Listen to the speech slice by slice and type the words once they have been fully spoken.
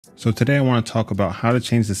So today I want to talk about how to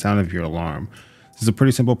change the sound of your alarm. This is a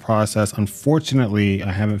pretty simple process. Unfortunately,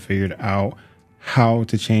 I haven't figured out how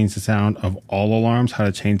to change the sound of all alarms, how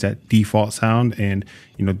to change that default sound. And,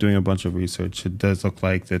 doing a bunch of research, it does look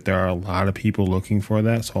like that there are a lot of people looking for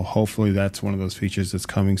that. So hopefully that's one of those features that's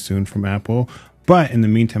coming soon from Apple. But in the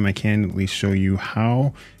meantime, I can at least show you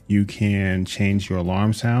how you can change your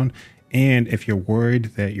alarm sound. And if you're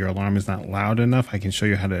worried that your alarm is not loud enough, I can show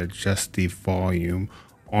you how to adjust the volume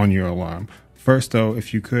on your alarm. First though,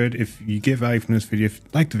 if you get value from this video, if you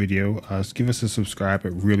like the video, give us a subscribe.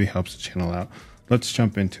 It really helps the channel out. Let's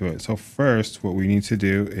jump into it. So first, what we need to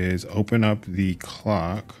do is open up the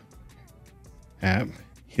clock app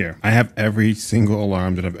here. I have every single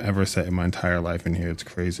alarm that I've ever set in my entire life in here. It's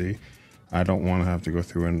crazy. I don't want to have to go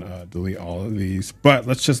through and delete all of these, but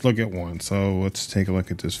let's just look at one. So let's take a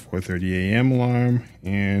look at this 4:30 a.m. alarm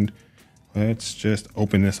and let's just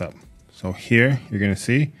open this up. So here you're going to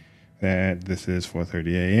see that this is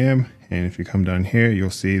 4:30 a.m. And if you come down here,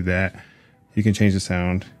 you'll see that you can change the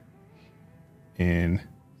sound in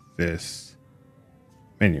this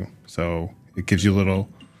menu. So it gives you a little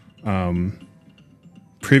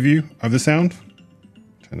preview of the sound.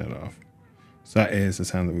 Turn that off. So that is the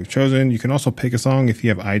sound that we've chosen. You can also pick a song if you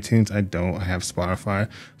have iTunes. I don't. I have Spotify,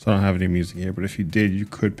 so I don't have any music here. But if you did, you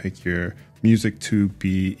could pick your music to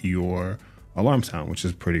be your alarm sound, which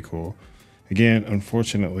is pretty cool. Again,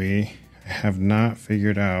 unfortunately, I have not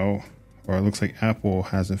figured out, or it looks like Apple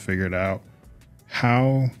hasn't figured out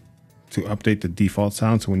how to update the default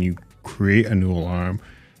sound. So when you create a new alarm,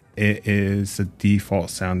 it is the default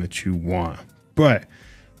sound that you want. But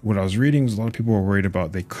what I was reading was a lot of people were worried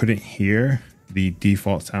about they couldn't hear the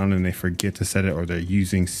default sound and they forget to set it, or they're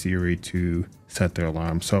using Siri to set their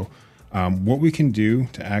alarm. So what we can do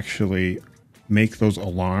to actually make those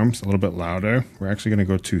alarms a little bit louder, we're actually going to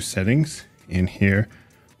go to settings. In here,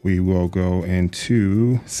 we will go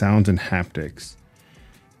into sounds and haptics.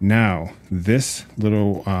 Now, this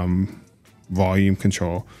little volume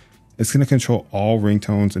control, it's going to control all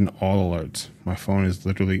ringtones and all alerts. My phone is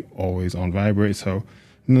literally always on vibrate, so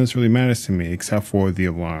none of this really matters to me except for the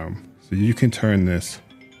alarm. So you can turn this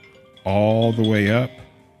all the way up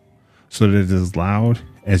so that it is as loud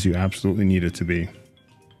as you absolutely need it to be.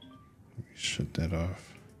 Let me shut that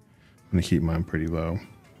off. I'm going to keep mine pretty low.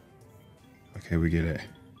 Okay, we get it.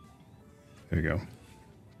 There we go.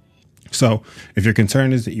 So if your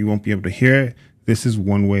concern is that you won't be able to hear it, this is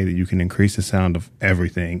one way that you can increase the sound of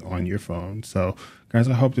everything on your phone. So guys,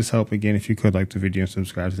 I hope this helped. Again, if you could like the video and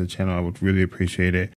subscribe to the channel, I would really appreciate it.